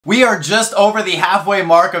We are just over the halfway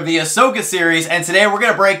mark of the Ahsoka series, and today we're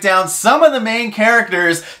going to break down some of the main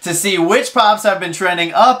characters to see which pops have been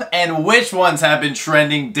trending up and which ones have been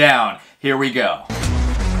trending down. Here we go.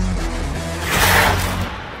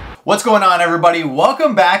 What's going on, everybody?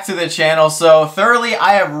 Welcome back to the channel. So thoroughly,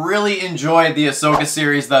 I have really enjoyed the Ahsoka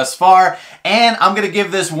series thus far, and I'm going to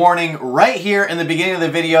give this warning right here in the beginning of the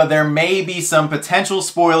video. There may be some potential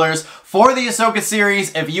spoilers for the Ahsoka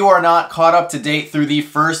series if you are not caught up to date through the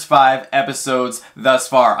first 5 episodes thus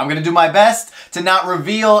far. I'm going to do my best to not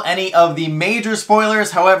reveal any of the major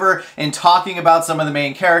spoilers. However, in talking about some of the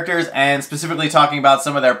main characters and specifically talking about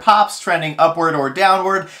some of their pops trending upward or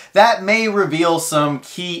downward, that may reveal some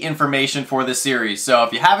key information for the series. So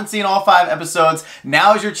if you haven't seen all 5 episodes,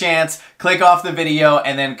 now is your chance. Click off the video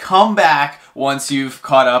and then come back once you've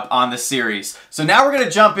caught up on the series. So now we're going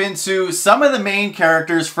to jump into some of the main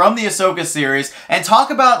characters from the Ahsoka series and talk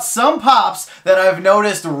about some pops that I've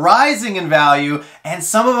noticed rising in value, and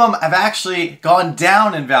some of them have actually gone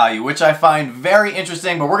down in value, which I find very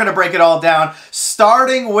interesting, but we're going to break it all down,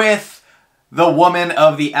 starting with the woman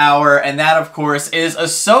of the hour, and that of course is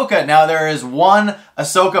Ahsoka. Now there is one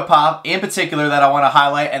Ahsoka pop in particular that I want to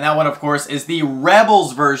highlight, and that one of course is the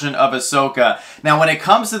Rebels version of Ahsoka. Now when it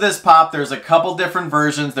comes to this pop, there's a couple different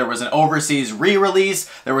versions. There was an overseas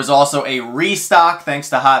re-release, there was also a restock thanks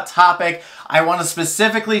to Hot Topic. I want to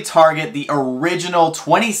specifically target the original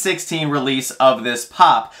 2016 release of this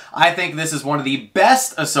pop. I think this is one of the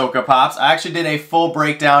best Ahsoka pops. I actually did a full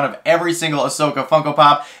breakdown of every single Ahsoka Funko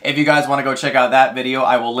Pop. If you guys want to go check out that video,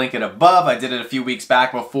 I will link it above. I did it a few weeks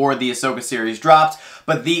back before the Ahsoka series dropped.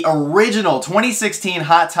 But the original 2016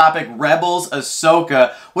 Hot Topic Rebels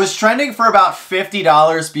Ahsoka was trending for about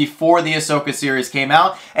 $50 before the Ahsoka series came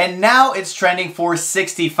out, and now it's trending for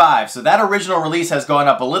 $65. So that original release has gone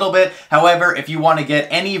up a little bit. However, if you want to get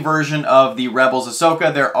any version of the Rebels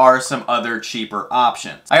Ahsoka, there are some other cheaper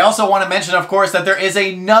options. I also want to mention, of course, that there is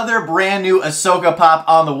another brand new Ahsoka pop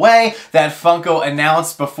on the way that Funko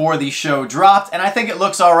announced before the show dropped, and I think it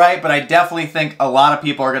looks alright, but I definitely think a lot of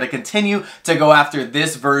people are going to continue to go after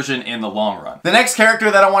this version in the long run. The next character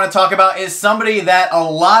that I want to talk about is somebody that a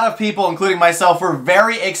lot of people, including myself, were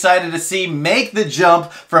very excited to see make the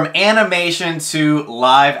jump from animation to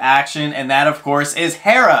live action, and that of course is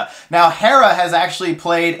Hera. Now Hera has actually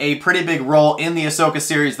played a pretty big role in the Ahsoka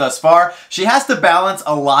series thus far. She has to balance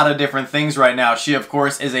a lot of different things right now. She of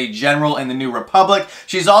course is a general in the New Republic.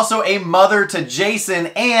 She's also a mother to Jason,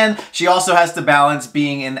 and she also has to balance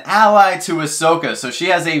being an ally to Ahsoka, so she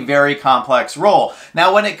has a very complex role.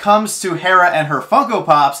 Now when it comes to Hera and her Funko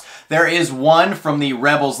Pops, there is one from the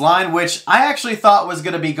Rebels line, which I actually thought was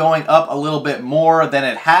going to be going up a little bit more than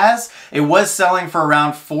it has. It was selling for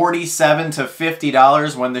around $47 to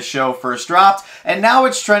 $50 when the show first dropped, and now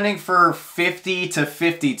it's trending for $50 to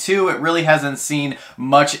 $52. It really hasn't seen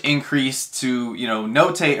much increase to,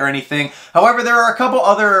 notate or anything. However, there are a couple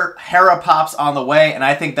other Hera Pops on the way, and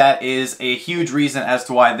I think that is a huge reason as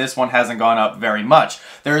to why this one hasn't gone up very much.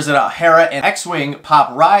 There's a Hera and X-Wing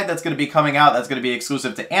Pop Ride that's going to be coming out. That's going to be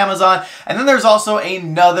exclusive to Amazon. And then there's also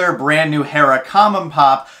another brand new Hera Common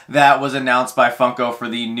Pop that was announced by Funko for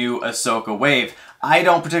the new Ahsoka wave. I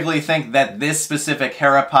don't particularly think that this specific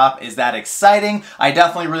Hera pop is that exciting. I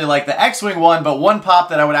definitely really like the X-Wing one, but one pop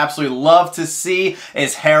that I would absolutely love to see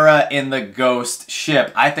is Hera in the Ghost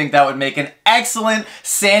ship. I think that would make an excellent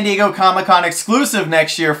San Diego Comic-Con exclusive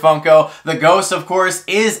next year, Funko. The Ghost, of course,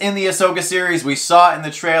 is in the Ahsoka series. We saw it in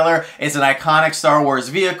the trailer. It's an iconic Star Wars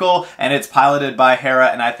vehicle, and it's piloted by Hera,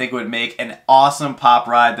 and I think it would make an awesome pop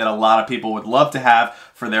ride that a lot of people would love to have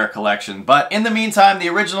for their collection. But in the meantime, the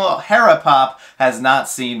original Hera pop has not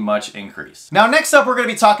seen much increase. Now next up, we're going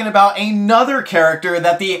to be talking about another character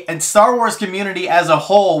that the Star Wars community as a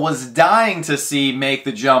whole was dying to see make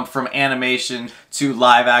the jump from animation to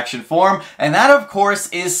live action form, and that of course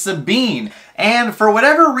is Sabine. And for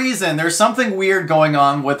whatever reason, there's something weird going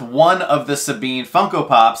on with one of the Sabine Funko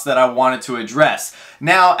Pops that I wanted to address.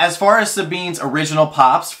 Now, as far as Sabine's original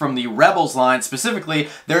pops from the Rebels line specifically,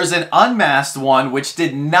 there's an unmasked one which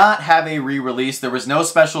did not have a re-release. There was no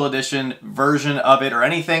special edition version of it or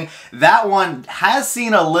anything. That one has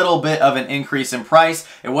seen a little bit of an increase in price.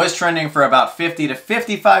 It was trending for about $50 to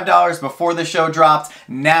 $55 before the show dropped.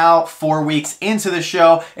 Now, 4 weeks into the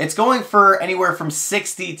show, it's going for anywhere from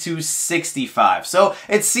 $60 to $65. So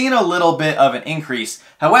it's seen a little bit of an increase.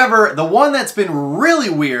 However, the one that's been really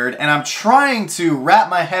weird, and I'm trying to wrap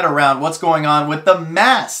my head around what's going on with the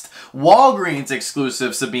masked Walgreens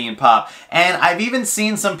exclusive Sabine Pop. And I've even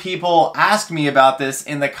seen some people ask me about this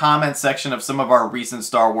in the comment section of some of our recent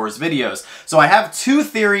Star Wars videos. So I have two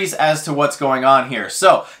theories as to what's going on here.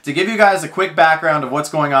 So to give you guys a quick background of what's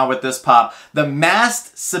going on with this pop, the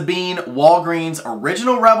masked Sabine Walgreens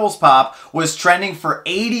original Rebels pop was trending for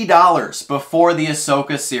 $80 before the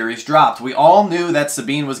Ahsoka series dropped. We all knew that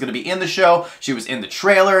Sabine was going to be in the show. She was in the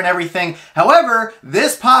trailer and everything. However,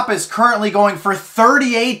 this pop is currently going for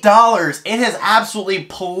 $38. It has absolutely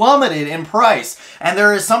plummeted in price. And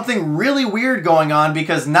there is something really weird going on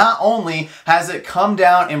because not only has it come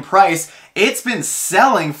down in price, it's been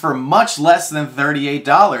selling for much less than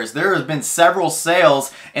 $38. There have been several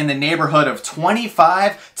sales in the neighborhood of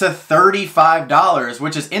 $25 to $35,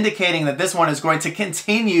 which is indicating that this one is going to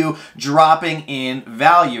continue dropping in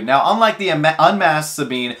value. Now, unlike the unmasked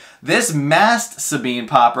Sabine, this masked Sabine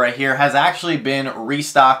pop right here has actually been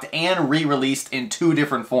restocked and re-released in two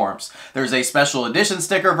different forms. There's a special edition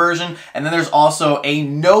sticker version, and then there's also a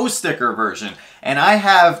no sticker version. And I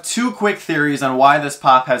have two quick theories on why this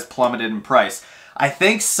pop has plummeted in price. I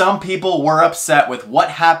think some people were upset with what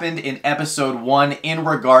happened in episode 1 in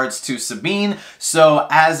regards to Sabine, so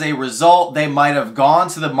as a result, they might have gone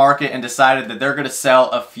to the market and decided that they're going to sell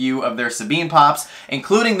a few of their Sabine pops,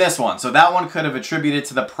 including this one. So that one could have attributed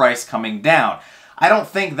to the price coming down. I don't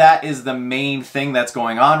think that is the main thing that's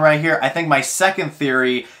going on right here. I think my second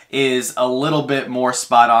theory is a little bit more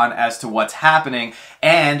spot on as to what's happening.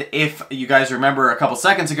 And if you guys remember a couple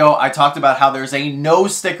seconds ago, I talked about how there's a no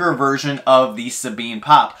sticker version of the Sabine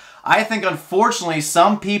pop. I think, unfortunately,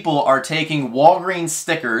 some people are taking Walgreens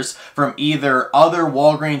stickers from either other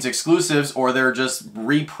Walgreens exclusives or they're just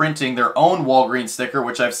reprinting their own Walgreens sticker,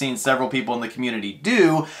 which I've seen several people in the community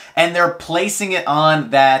do, and they're placing it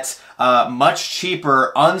on that much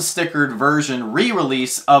cheaper unstickered version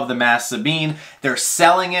re-release of the masked Sabine. They're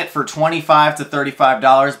selling it for $25 to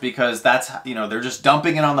 $35 because that's, you know, they're just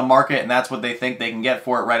dumping it on the market and that's what they think they can get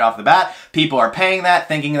for it right off the bat. People are paying that,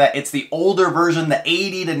 thinking that it's the older version, the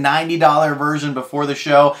 $80 to $90 version before the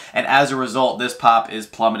show, and as a result, this pop is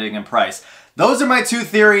plummeting in price. Those are my two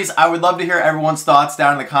theories. I would love to hear everyone's thoughts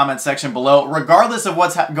down in the comment section below. Regardless of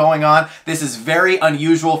what's going on, this is very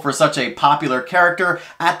unusual for such a popular character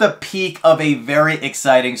at the peak of a very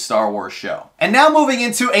exciting Star Wars show. And now moving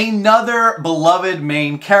into another beloved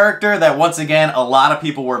main character that once again a lot of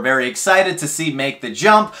people were very excited to see make the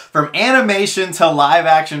jump from animation to live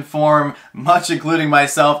action form, much including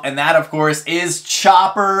myself, and that of course is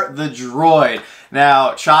Chopper the droid.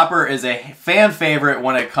 Now, Chopper is a fan favorite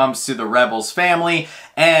when it comes to the Rebels family,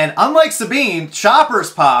 and unlike Sabine,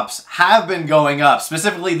 Chopper's pops have been going up,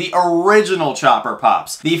 specifically the original Chopper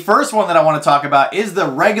pops. The first one that I want to talk about is the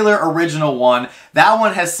regular original one. That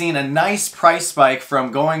one has seen a nice price spike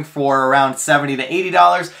from going for around $70 to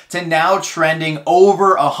 $80 to now trending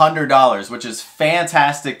over $100, which is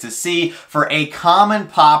fantastic to see for a common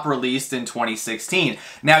pop released in 2016.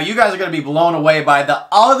 Now, you guys are going to be blown away by the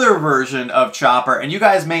other version of Chopper, and you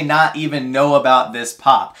guys may not even know about this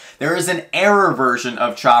pop. There is an error version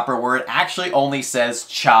of Chopper where it actually only says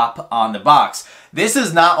Chop on the box. This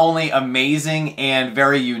is not only amazing and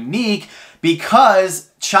very unique because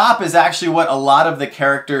Chop is actually what a lot of the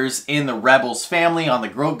characters in the Rebels family, on the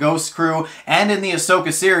Ghost crew, and in the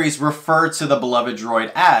Ahsoka series refer to the beloved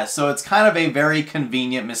droid as. So it's kind of a very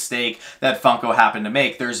convenient mistake that Funko happened to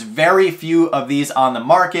make. There's very few of these on the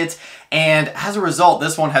market, and as a result,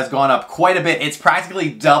 this one has gone up quite a bit. It's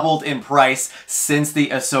practically doubled in price since the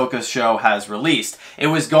Ahsoka show has released. It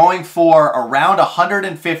was going for around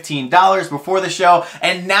 $115 before the show,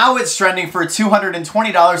 and now it's trending for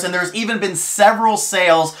 $220, and there's even been several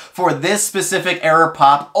sales for this specific era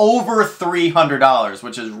pop over $300,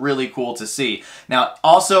 which is really cool to see. Now,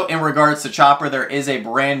 also in regards to Chopper, there is a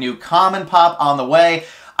brand new common pop on the way.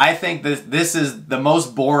 I think this is the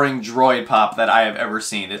most boring droid pop that I have ever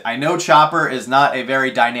seen. I know Chopper is not a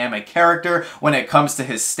very dynamic character when it comes to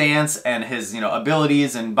his stance and his,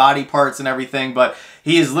 abilities and body parts and everything, but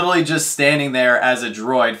he is literally just standing there as a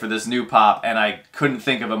droid for this new pop, and I couldn't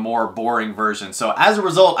think of a more boring version. So as a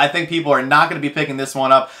result, I think people are not going to be picking this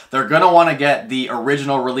one up. They're going to want to get the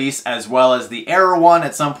original release as well as the error one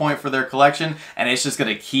at some point for their collection, and it's just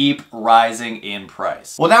going to keep rising in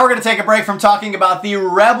price. Well, now we're going to take a break from talking about the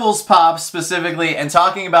Rebels pop specifically and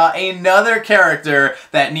talking about another character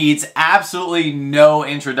that needs absolutely no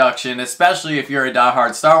introduction, especially if you're a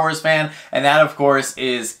diehard Star Wars fan, and that of course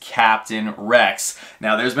is Captain Rex.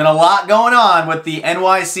 Now, there's been a lot going on with the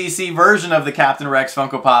NYCC version of the Captain Rex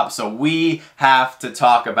Funko Pop, so we have to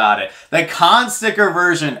talk about it. The con sticker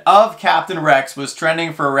version of Captain Rex was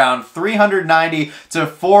trending for around $390 to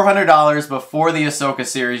 $400 before the Ahsoka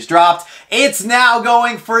series dropped. It's now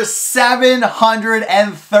going for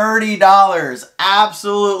 $730.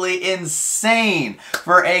 Absolutely insane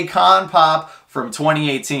for a con pop from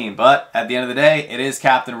 2018, but at the end of the day, it is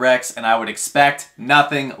Captain Rex, and I would expect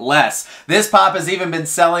nothing less. This pop has even been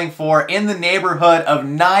selling for in the neighborhood of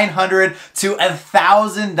 $900 to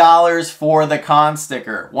 $1,000 for the con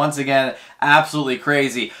sticker. Once again, absolutely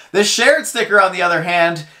crazy. The shared sticker, on the other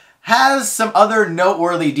hand, has some other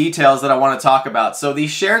noteworthy details that I want to talk about. So the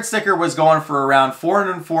shared sticker was going for around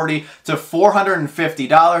 $440 to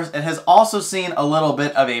 $450. It has also seen a little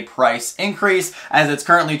bit of a price increase as it's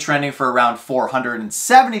currently trending for around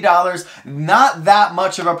 $470. Not that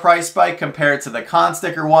much of a price spike compared to the con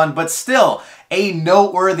sticker one, but still a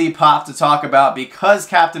noteworthy pop to talk about because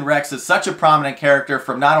Captain Rex is such a prominent character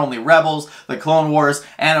from not only Rebels, the Clone Wars,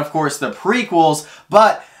 and of course the prequels,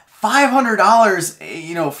 but $500,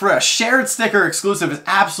 you know, for a shared sticker exclusive is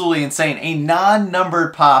absolutely insane. A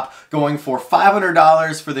non-numbered pop going for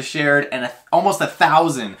 $500 for the shared and almost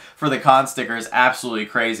 $1,000 for the con sticker is absolutely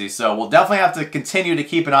crazy. So we'll definitely have to continue to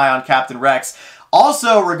keep an eye on Captain Rex.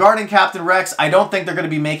 Also, regarding Captain Rex, I don't think they're going to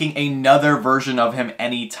be making another version of him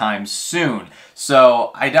anytime soon.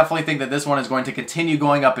 So I definitely think that this one is going to continue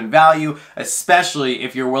going up in value, especially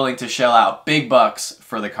if you're willing to shell out big bucks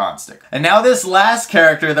for the con sticker. And now this last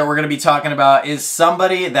character that we're going to be talking about is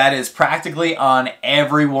somebody that is practically on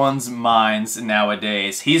everyone's minds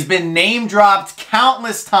nowadays. He's been name dropped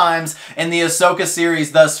countless times in the Ahsoka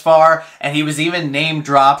series thus far, and he was even name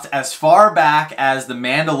dropped as far back as The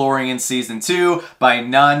Mandalorian Season 2 by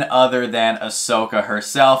none other than Ahsoka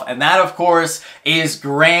herself. And that, of course, is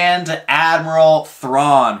Grand Admiral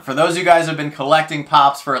Thrawn. For those of you guys who have been collecting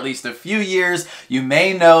pops for at least a few years, you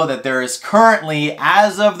may know that there is currently,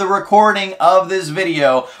 as of the recording of this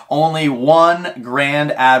video, only one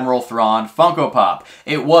Grand Admiral Thrawn Funko Pop.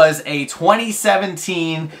 It was a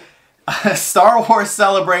 2017 Star Wars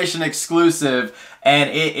Celebration exclusive,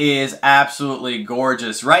 and it is absolutely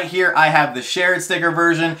gorgeous. Right here, I have the shared sticker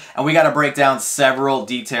version, and we got to break down several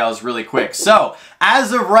details really quick. So,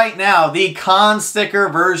 as of right now, the con sticker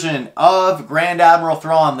version of Grand Admiral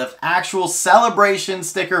Thrawn, the actual celebration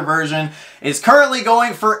sticker version, is currently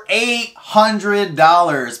going for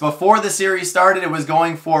 $800. Before the series started, it was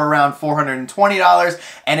going for around $420,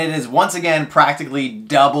 and it is once again practically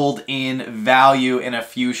doubled in value in a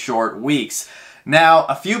few short weeks. Now,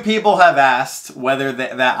 a few people have asked whether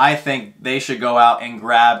that I think they should go out and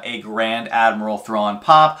grab a Grand Admiral Thrawn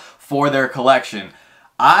pop for their collection.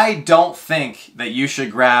 I don't think that you should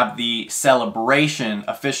grab the Celebration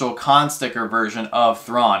official con sticker version of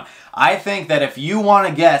Thrawn. I think that if you want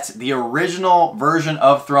to get the original version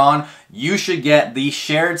of Thrawn, you should get the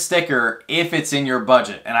shared sticker if it's in your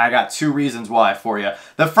budget. And I got two reasons why for you.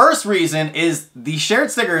 The first reason is the shared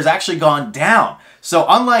sticker has actually gone down. So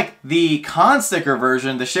unlike the con sticker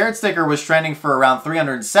version, the shared sticker was trending for around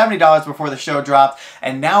 $370 before the show dropped,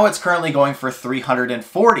 and now it's currently going for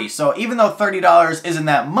 $340. So even though $30 isn't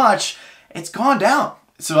that much, it's gone down.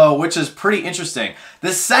 So, which is pretty interesting.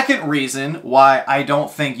 The second reason why I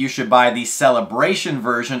don't think you should buy the Celebration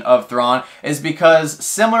version of Thrawn is because,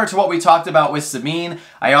 similar to what we talked about with Sabine,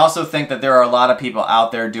 I also think that there are a lot of people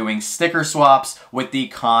out there doing sticker swaps with the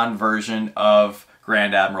con version of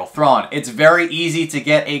Grand Admiral Thrawn. It's very easy to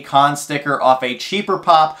get a con sticker off a cheaper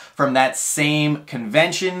pop from that same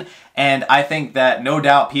convention, and I think that no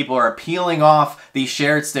doubt people are peeling off the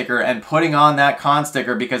shared sticker and putting on that con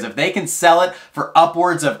sticker, because if they can sell it for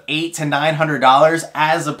upwards of $800 to $900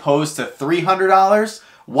 as opposed to $300,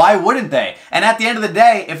 why wouldn't they? And at the end of the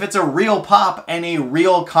day, if it's a real pop and a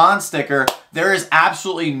real con sticker, there is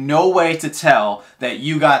absolutely no way to tell that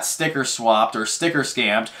you got sticker swapped or sticker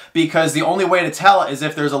scammed, because the only way to tell is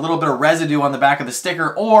if there's a little bit of residue on the back of the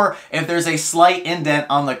sticker, or if there's a slight indent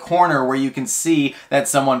on the corner where you can see that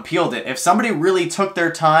someone peeled it. If somebody really took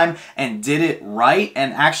their time and did it right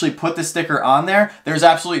and actually put the sticker on there, there's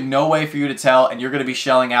absolutely no way for you to tell, and you're going to be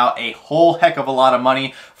shelling out a whole heck of a lot of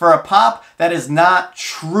money for a pop that is not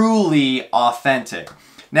truly authentic.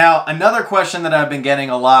 Now, another question that I've been getting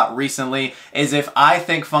a lot recently is if I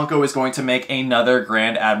think Funko is going to make another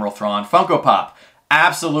Grand Admiral Thrawn Funko Pop.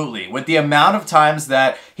 Absolutely. With the amount of times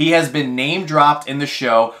that he has been name dropped in the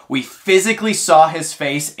show, we physically saw his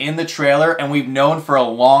face in the trailer, and we've known for a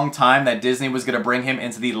long time that Disney was going to bring him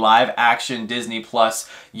into the live action Disney Plus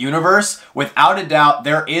universe. Without a doubt,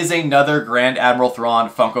 there is another Grand Admiral Thrawn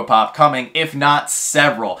Funko Pop coming, if not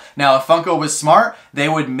several. Now, if Funko was smart, they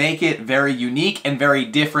would make it very unique and very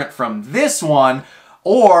different from this one.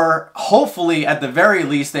 Or, hopefully, at the very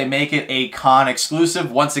least, they make it a con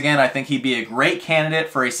exclusive. Once again, I think he'd be a great candidate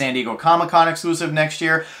for a San Diego Comic-Con exclusive next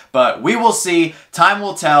year. But we will see. Time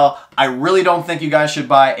will tell. I really don't think you guys should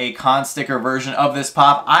buy a con sticker version of this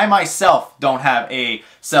pop. I myself don't have a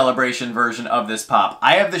Celebration version of this pop.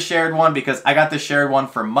 I have the shared one because I got the shared one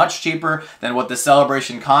for much cheaper than what the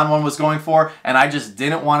Celebration Con one was going for, and I just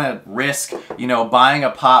didn't want to risk, you know, buying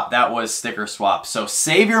a pop that was sticker swap. So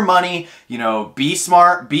save your money, you know, be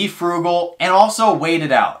smart, be frugal, and also wait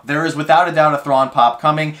it out. There is without a doubt a Thrawn pop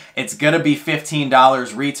coming. It's gonna be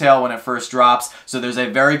 $15 retail when it first drops, so there's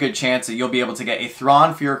a very good chance that you'll be able to get a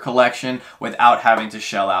Thrawn for your collection without having to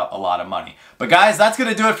shell out a lot of money. But guys, that's going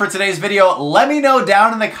to do it for today's video. Let me know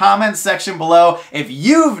down in the comments section below if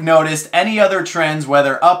you've noticed any other trends,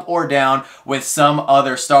 whether up or down, with some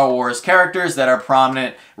other Star Wars characters that are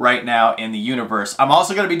prominent right now in the universe. I'm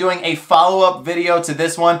also going to be doing a follow-up video to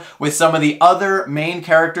this one with some of the other main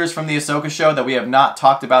characters from the Ahsoka show that we have not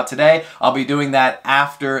talked about today. I'll be doing that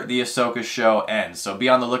after the Ahsoka show ends. So be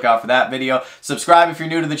on the lookout for that video. Subscribe if you're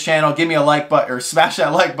new to the channel. Give me a like button, or smash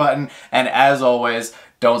that like button. And as always,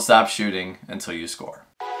 don't stop shooting until you score.